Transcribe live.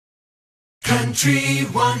Country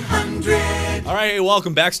 100. All right,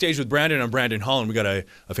 welcome Backstage with Brandon. I'm Brandon Holland. We got a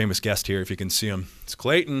famous guest here, if you can see him. It's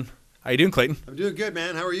Clayton. How you doing, Clayton? I'm doing good,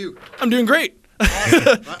 man. How are you? I'm doing great.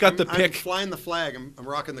 Awesome. Got the pick. I'm flying the flag. I'm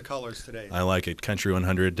rocking the colors today. I like it. Country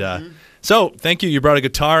 100. So, thank you. You brought a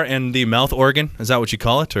guitar and the mouth organ. Is that what you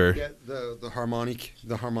call it, or? Yeah, the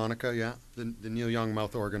harmonica. Yeah, the Neil Young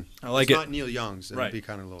mouth organ. I like it's it. Not Neil Young's. It'd Right. be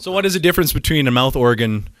kind of a little. So, what is the difference between a mouth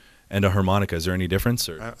organ and a harmonica? Is there any difference,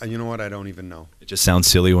 or? You know what? I don't even know. It just sounds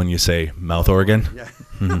silly when you say mouth organ.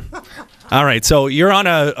 Yeah. All right. So, you're on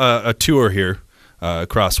a tour here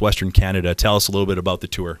across Western Canada. Tell us a little bit about the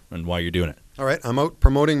tour and why you're doing it. All right, I'm out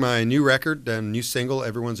promoting my new record and new single,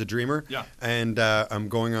 "Everyone's a Dreamer." Yeah. And I'm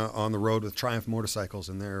going on the road with Triumph Motorcycles,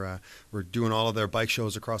 and we're doing all of their bike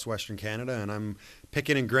shows across Western Canada, and I'm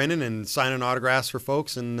picking and grinning and signing autographs for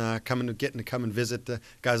folks, and getting to come and visit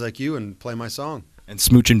guys like you and play my song. And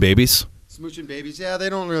smooching babies. Smooching babies, yeah, they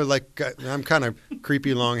don't really like. I'm kind of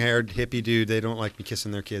creepy, long-haired hippie dude. They don't like me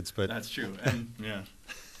kissing their kids, but That's true. And, yeah.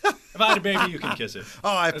 If I had a baby, you can kiss it. oh,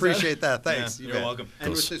 I appreciate that. Thanks. Yeah, You you're bet. welcome.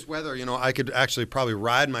 And with this weather, I could actually probably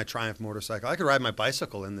ride my Triumph motorcycle. I could ride my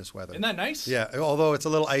bicycle in this weather. Isn't that nice? Yeah, although it's a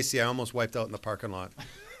little icy. I almost wiped out in the parking lot.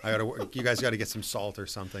 You guys got to get some salt or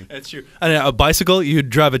something. That's true. And a bicycle, you'd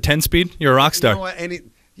drive a 10-speed? You're a rock star. You know what?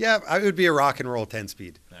 Yeah, I would be a rock and roll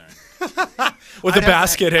 10-speed. All right. With a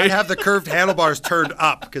basket, hey? I'd have the curved handlebars turned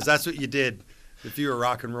up, because that's what you did if you were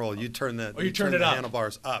rock and roll. You'd turn the turn it the up.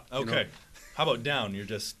 handlebars up. Okay. How about down? You're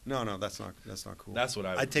just... No, that's not cool. That's what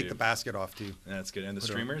I would I'd take do. the basket off too. That's good. And the Put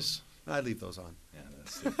it on. streamers? I'd leave those on. Yeah,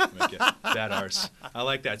 that's make it bad arse. I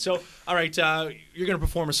like that. So, all right, you're going to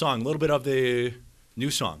perform a song, a little bit of the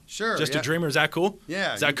new song. Sure. Just yeah. a Dreamer. Is that cool?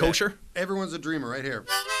 Yeah. Is that you bet. kosher? Everyone's a dreamer right here.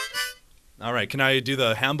 All right. Can I do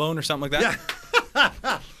the ham bone or something like that?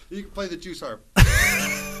 Yeah. You can play the juice harp.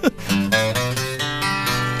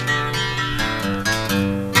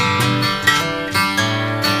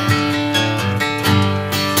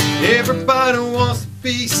 Everybody wants to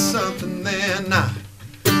be something they're not.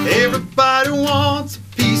 Everybody wants a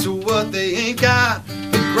piece of what they ain't got.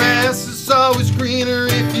 The grass is always greener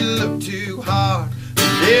if you look too hard.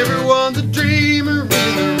 And everyone's a dreamer in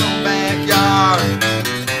their own backyard.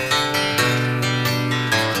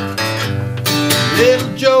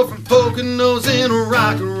 Little Joe from Pocono's in a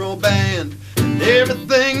rock and roll band, and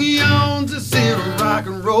everything he owns is in a rock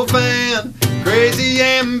and roll van. Crazy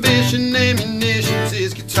ambition, ammunition's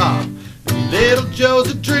his guitar. Little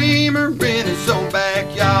Joe's a dreamer in his own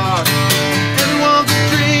backyard. Everyone's a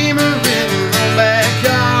dreamer in their own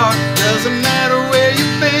backyard. Doesn't matter where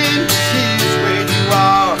you've been, 'cause here's where you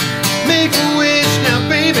are. Make a wish now,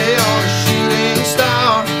 baby, on a shooting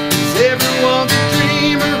star. 'Cause everyone's a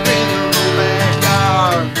dreamer in their own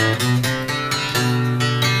backyard.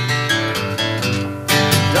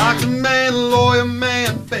 Doctor man, lawyer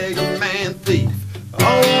man, beggar man, thief,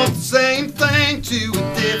 all want the same thing to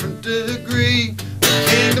a different degree. A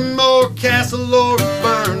kingdom or a castle or a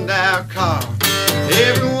burned out car.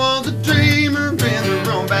 Everyone's a dreamer in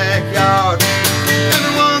their own backyard.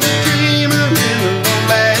 Everyone's a dreamer in their own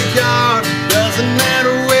backyard. Doesn't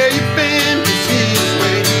matter where you've been, 'cause here's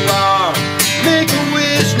where you are. Make a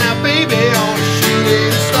wish now, baby, on a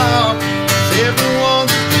shooting star. 'Cause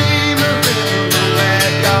everyone's a dreamer in their own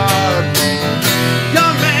backyard.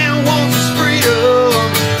 Young man wants his freedom.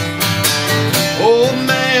 Old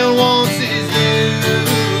man wants his youth.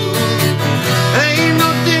 Ain't no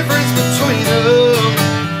difference between them.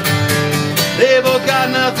 They both got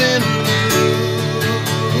nothing to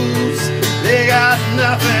lose. They got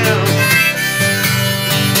nothing.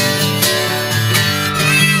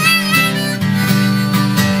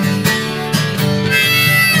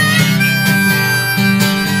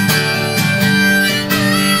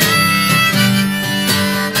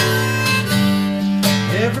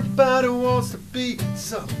 Everybody wants to be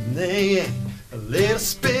something they ain't. A little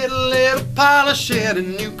spit, a little polish, and a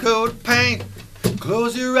new coat of paint.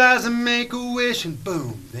 Close your eyes and make a wish, and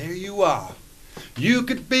boom, there you are. You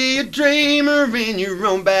could be a dreamer in your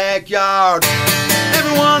own backyard.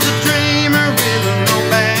 Everyone's a dreamer in their own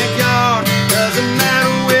backyard. Doesn't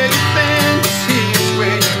matter where you've been, 'cause here's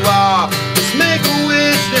where you are. Just make a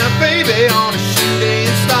wish now, baby, on a shooting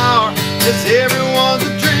star. 'Cause everyone's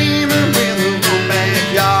a dreamer in their own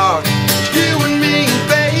backyard. You and me,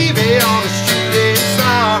 baby, on a shooting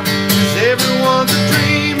star. 'Cause everyone's a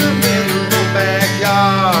dreamer in their own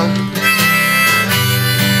backyard.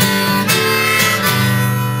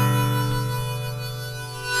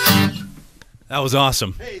 That was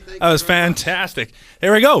awesome. Hey, thank That you was very much. fantastic.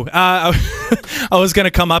 There we go. I was going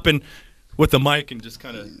to come up and with the mic and just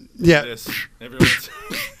kind of Yeah. this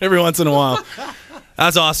every once in a while.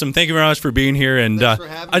 That's awesome. Thank you very much for being here. And Thanks for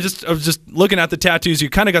having me. I was just looking at the tattoos. You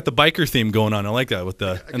kind of got the biker theme going on. I like that with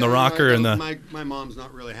the and the rocker and the. My mom's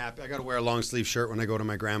not really happy. I got to wear a long sleeve shirt when I go to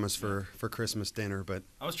my grandma's for Christmas dinner. But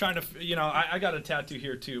I was trying to, I got a tattoo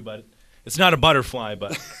here too, but it's not a butterfly.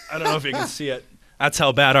 But I don't know if you can see it. That's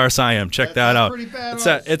how badass I am. Check that out. Pretty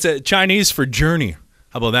badass. It's a Chinese for journey.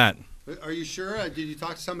 How about that? Are you sure? Did you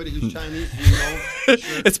talk to somebody who's Chinese? Do you know?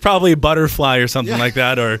 Sure? It's probably a butterfly or something like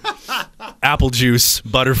that, or apple juice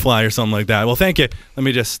butterfly or something like that. Well, thank you. Let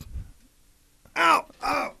me just. Ow!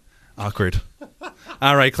 Ow! Awkward.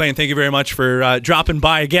 All right, Clayton, thank you very much for dropping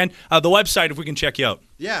by again. The website, if we can check you out.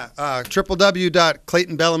 Yeah,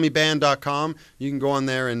 www.claytonbellamyband.com. You can go on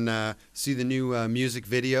there and see the new music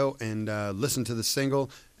video and listen to the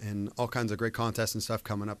single and all kinds of great contests and stuff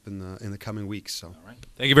coming up in the coming weeks. So, all right.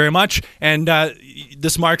 Thank you very much. And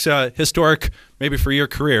this marks a historic, maybe for your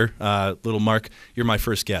career, little Mark. You're my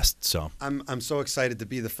first guest, so I'm so excited to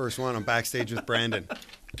be the first one on Backstage with Brandon.